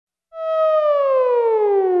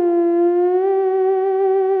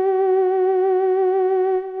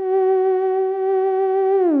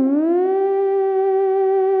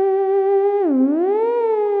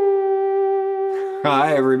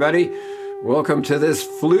everybody. Welcome to this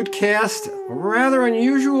flute cast. A rather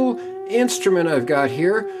unusual instrument I've got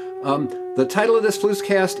here. The title of this flute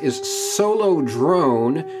cast is Solo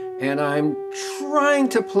Drone, and I'm trying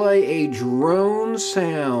to play a drone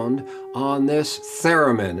sound on this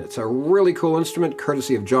theremin. It's a really cool instrument,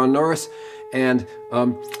 courtesy of John Norris, and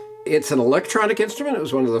it's an electronic instrument. It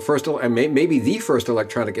was one of the first, maybe the first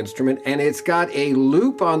electronic instrument, and it's got a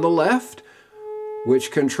loop on the left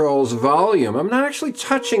which controls volume. I'm not actually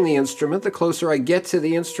touching the instrument. The closer I get to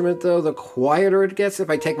the instrument, though, the quieter it gets. If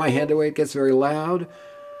I take my hand away, it gets very loud.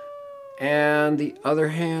 And the other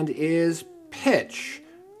hand is pitch.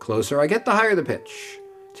 Closer I get, the higher the pitch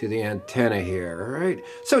to the antenna here, right?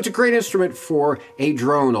 So it's a great instrument for a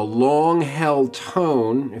drone, a long-held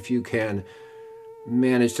tone, if you can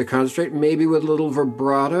manage to concentrate, maybe with a little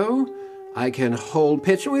vibrato. I can hold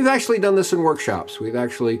pitch, and we've actually done this in workshops. We've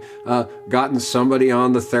actually gotten somebody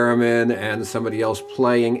on the theremin and somebody else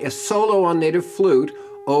playing a solo on native flute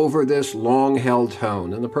over this long-held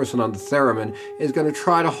tone. And the person on the theremin is going to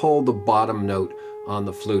try to hold the bottom note on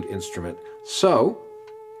the flute instrument. So,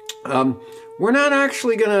 we're not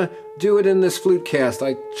actually going to do it in this flute cast.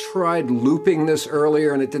 I tried looping this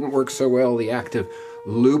earlier, and it didn't work so well. The active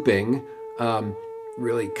looping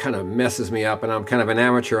really kind of messes me up, and I'm kind of an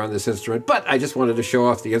amateur on this instrument, but I just wanted to show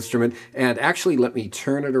off the instrument. And actually, let me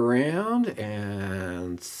turn it around,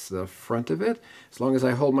 and the front of it, as long as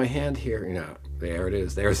I hold my hand here, you know, there it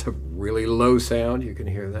is. There's a really low sound. You can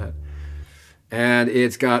hear that. And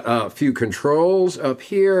it's got a few controls up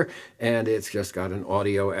here, and it's just got an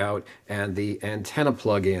audio out and the antenna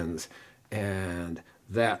plug-ins, and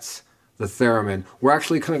that's the theremin. We're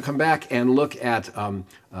actually going to come back and look at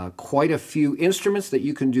quite a few instruments that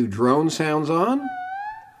you can do drone sounds on,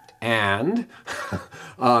 and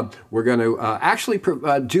we're going to actually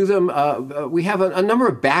do them. We have a number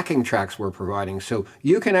of backing tracks we're providing, so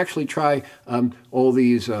you can actually try all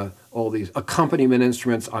these accompaniment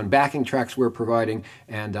instruments on backing tracks we're providing.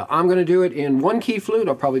 And I'm going to do it in one key flute.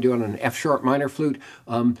 I'll probably do it on an F-sharp minor flute,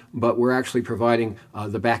 but we're actually providing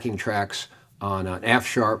the backing tracks on an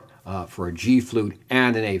F-sharp, for a G flute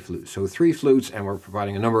and an A flute. So 3 flutes, and we're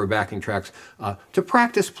providing a number of backing tracks to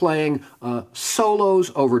practice playing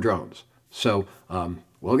solos over drones. So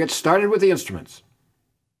we'll get started with the instruments.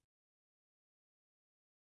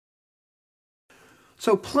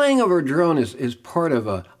 So playing over a drone is part of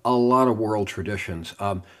a lot of world traditions.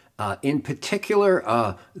 In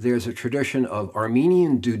particular, there's a tradition of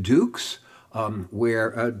Armenian duduks,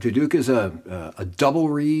 where duduk is a double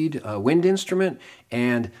reed wind instrument,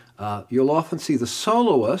 and you'll often see the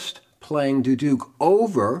soloist playing duduk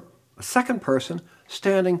over a second person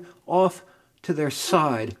standing off to their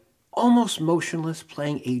side, almost motionless,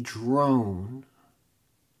 playing a drone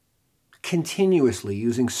continuously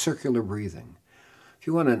using circular breathing. If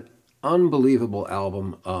you want an unbelievable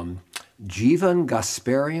album, Jivan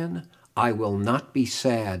Gasparian, I Will Not Be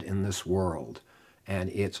Sad in This World. And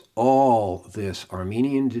it's all this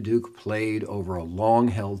Armenian duduk played over a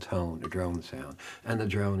long-held tone, a drone sound. And the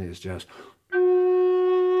drone is just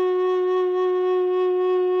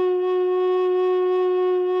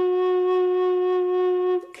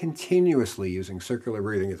continuously using circular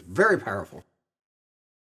breathing. It's very powerful.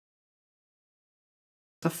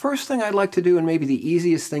 The first thing I'd like to do, and maybe the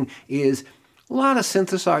easiest thing, is a lot of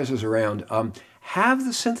synthesizers around. Have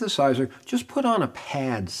the synthesizer just put on a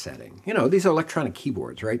pad setting. You know, these are electronic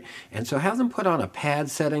keyboards, right? And so have them put on a pad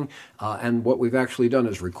setting, and what we've actually done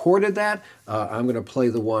is recorded that. I'm going to play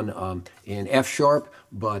the one in F-sharp,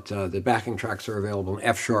 but the backing tracks are available in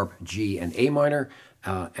F-sharp, G, and A minor,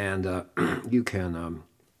 and you can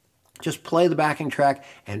just play the backing track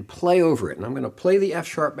and play over it. And I'm going to play the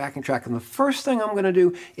F-sharp backing track, and the first thing I'm going to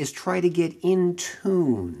do is try to get in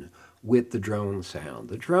tune with the drone sound.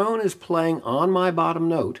 The drone is playing on my bottom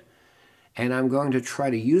note, and I'm going to try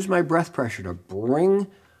to use my breath pressure to bring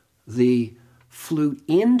the flute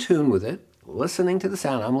in tune with it, listening to the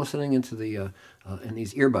sound. I'm listening into the in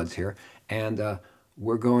these earbuds here, and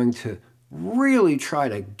we're going to really try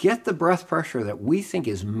to get the breath pressure that we think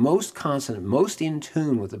is most consonant, most in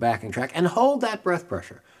tune with the backing track, and hold that breath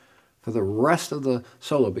pressure for the rest of the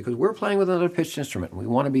solo, because we're playing with another pitched instrument, and we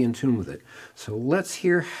want to be in tune with it. So let's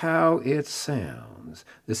hear how it sounds.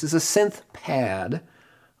 This is a synth pad.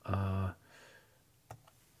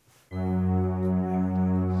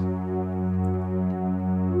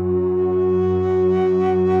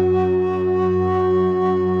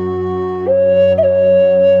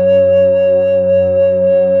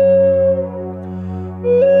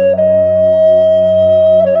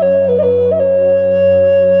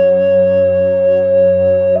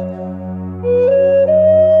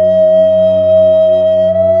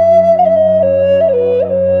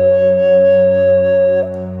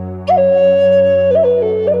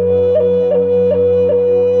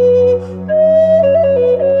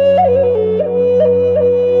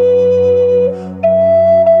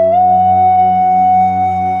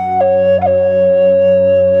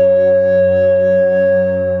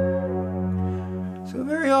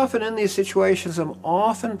 often in these situations, I'm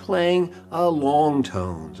often playing long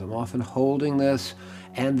tones. I'm often holding this,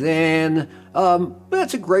 and then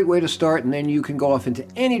that's a great way to start, and then you can go off into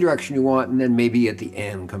any direction you want, and then maybe at the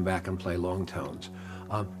end come back and play long tones.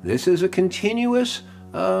 This is a continuous,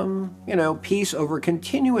 piece over a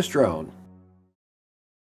continuous drone.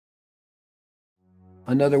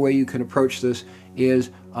 Another way you can approach this is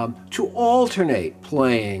to alternate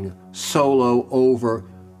playing solo over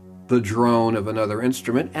the drone of another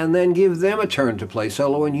instrument, and then give them a turn to play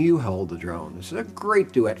solo and you hold the drone. This is a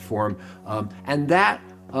great duet form, and that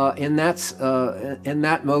in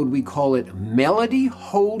that mode we call it melody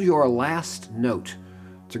hold your last note.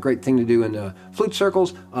 It's a great thing to do in flute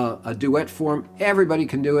circles, a duet form. Everybody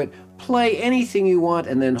can do it. Play anything you want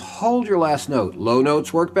and then hold your last note. Low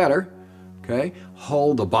notes work better. Okay,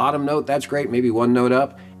 hold the bottom note, that's great, maybe one note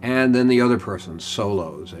up, and then the other person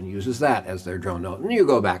solos and uses that as their drone note, and you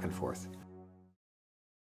go back and forth.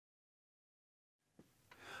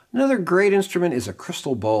 Another great instrument is a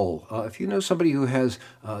crystal bowl. If you know somebody who has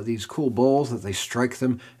these cool bowls that they strike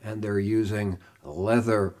them and they're using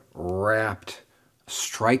leather-wrapped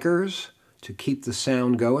strikers to keep the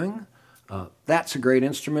sound going, that's a great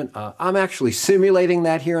instrument. I'm actually simulating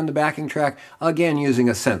that here on the backing track, again using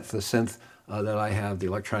a synth. The synth that I have, the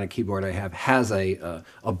electronic keyboard I have, has a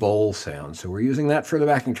bowl sound. So we're using that for the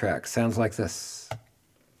backing track. Sounds like this.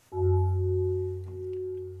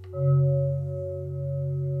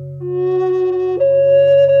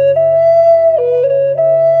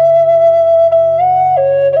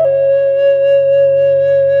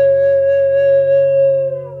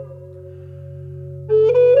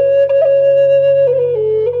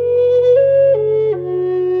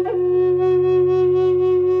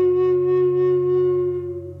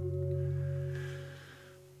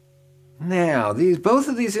 Now, both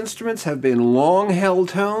of these instruments have been long-held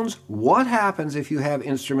tones. What happens if you have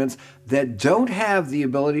instruments that don't have the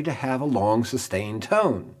ability to have a long sustained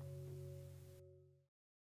tone?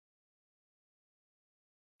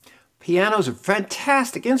 Pianos are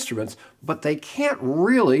fantastic instruments, but they can't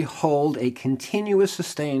really hold a continuous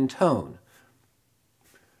sustained tone.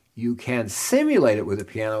 You can simulate it with a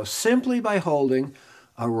piano simply by holding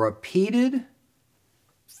a repeated,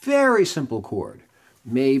 very simple chord.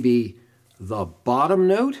 Maybe the bottom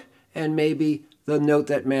note, and maybe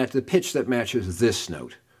the pitch that matches this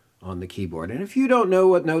note on the keyboard. And if you don't know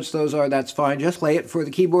what notes those are, that's fine. Just play it for the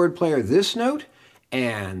keyboard player, this note,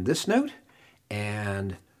 and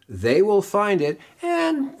they will find it,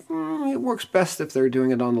 and it works best if they're doing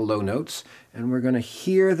it on the low notes. And we're going to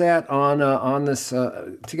hear that on this,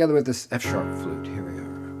 together with this F-sharp flute. Here we are.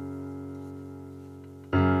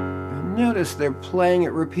 And notice they're playing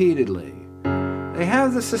it repeatedly. They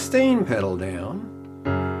have the sustain pedal down,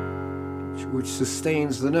 which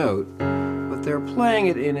sustains the note, but they're playing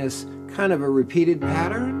it in this kind of a repeated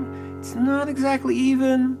pattern. It's not exactly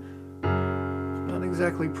even, not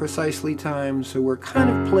exactly precisely timed, so we're kind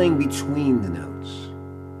of playing between the notes.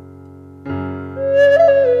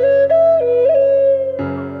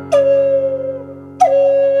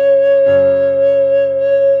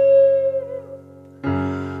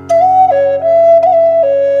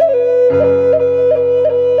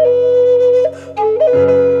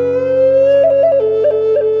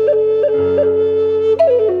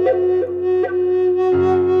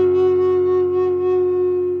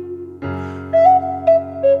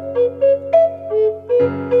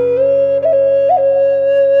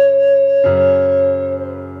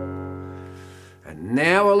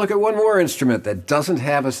 Now we'll look at one more instrument that doesn't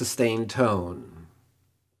have a sustained tone.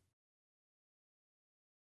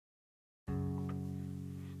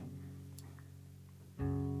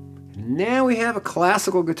 Now we have a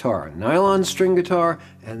classical guitar, a nylon string guitar,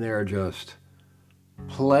 and they're just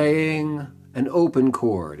playing an open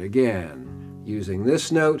chord, again, using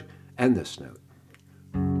this note and this note.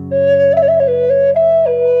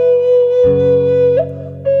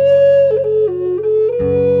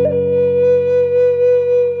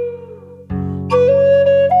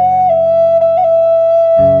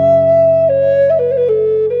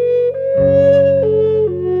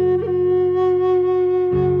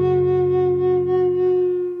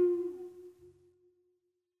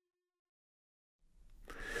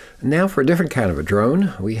 Now for a different kind of a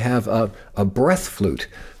drone, we have a breath flute.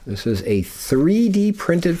 This is a 3D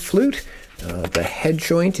printed flute. The head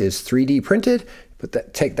joint is 3D printed.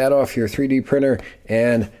 Take that off your 3D printer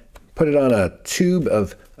and put it on a tube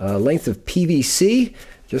of length of PVC.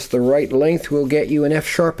 Just the right length will get you an F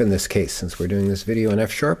sharp in this case, since we're doing this video in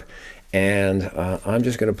F sharp. And I'm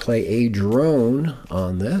just going to play a drone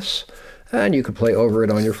on this, and you can play over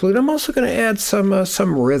it on your flute. I'm also going to add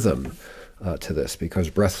some rhythm. to this, because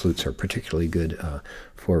breath flutes are particularly good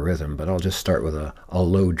for rhythm, but I'll just start with a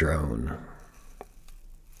low drone.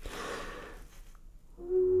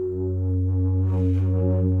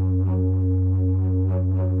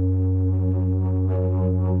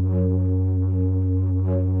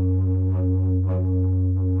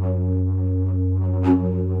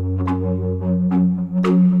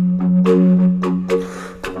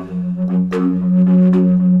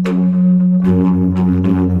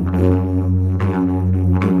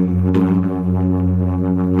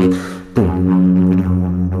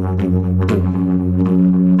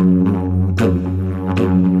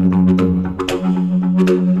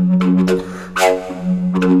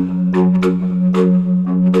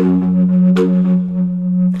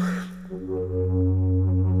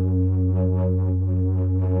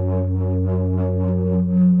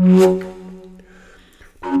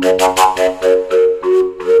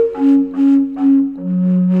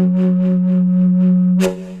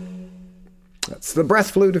 That's the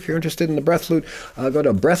breath flute. If you're interested in the breath flute, go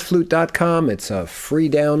to breathflute.com. It's a free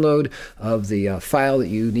download of the file that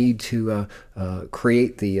you need to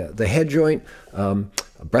create the head joint.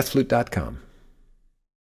 Breathflute.com.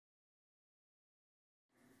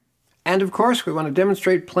 And of course, we want to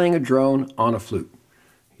demonstrate playing a drone on a flute.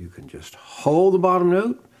 You can just hold the bottom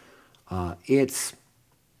note. It's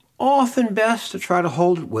often best to try to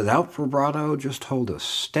hold it without vibrato. Just hold a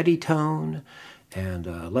steady tone and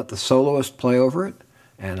let the soloist play over it.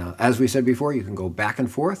 And as we said before, you can go back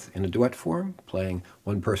and forth in a duet form, playing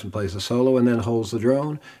one person plays the solo and then holds the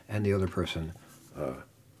drone, and the other person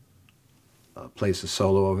plays the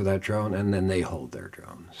solo over that drone, and then they hold their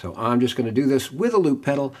drone. So I'm just going to do this with a loop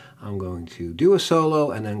pedal. I'm going to do a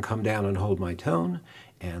solo and then come down and hold my tone,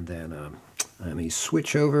 and then let me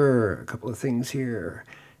switch over a couple of things here,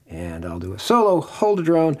 and I'll do a solo, hold a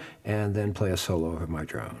drone, and then play a solo over my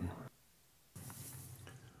drone.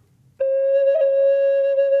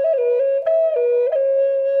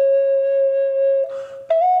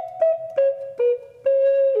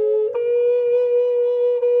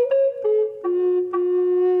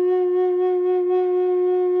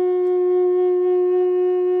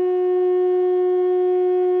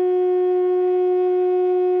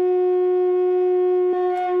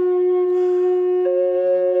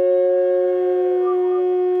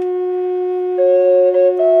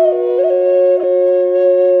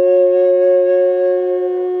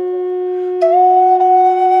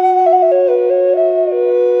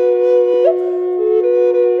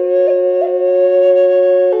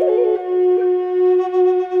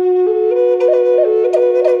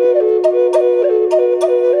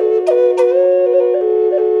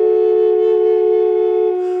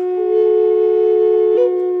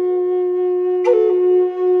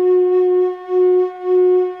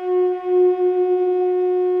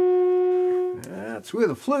 With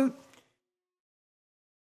a flute.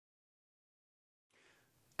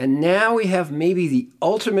 And now we have maybe the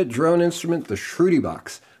ultimate drone instrument, the Shruti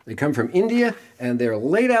box. They come from India and they're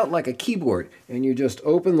laid out like a keyboard, and you just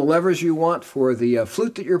open the levers you want for the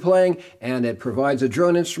flute that you're playing, and it provides a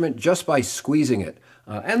drone instrument just by squeezing it.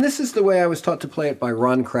 And this is the way I was taught to play it by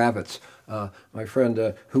Ron Kravitz, my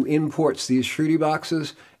friend who imports these Shruti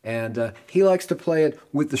boxes, and he likes to play it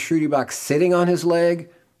with the Shruti box sitting on his leg,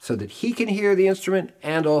 so that he can hear the instrument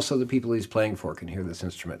and also the people he's playing for can hear this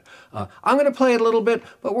instrument. I'm going to play it a little bit,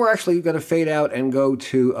 but we're actually going to fade out and go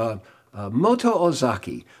to Moto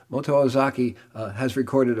Ozaki. Moto Ozaki has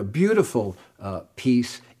recorded a beautiful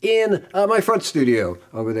piece in my front studio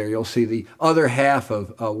over there. You'll see the other half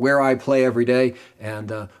of where I play every day,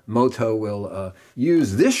 and Moto will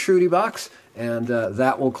use this Shruti box, and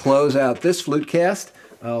that will close out this flute cast.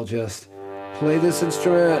 I'll just play this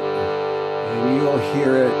instrument, and you'll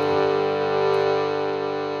hear it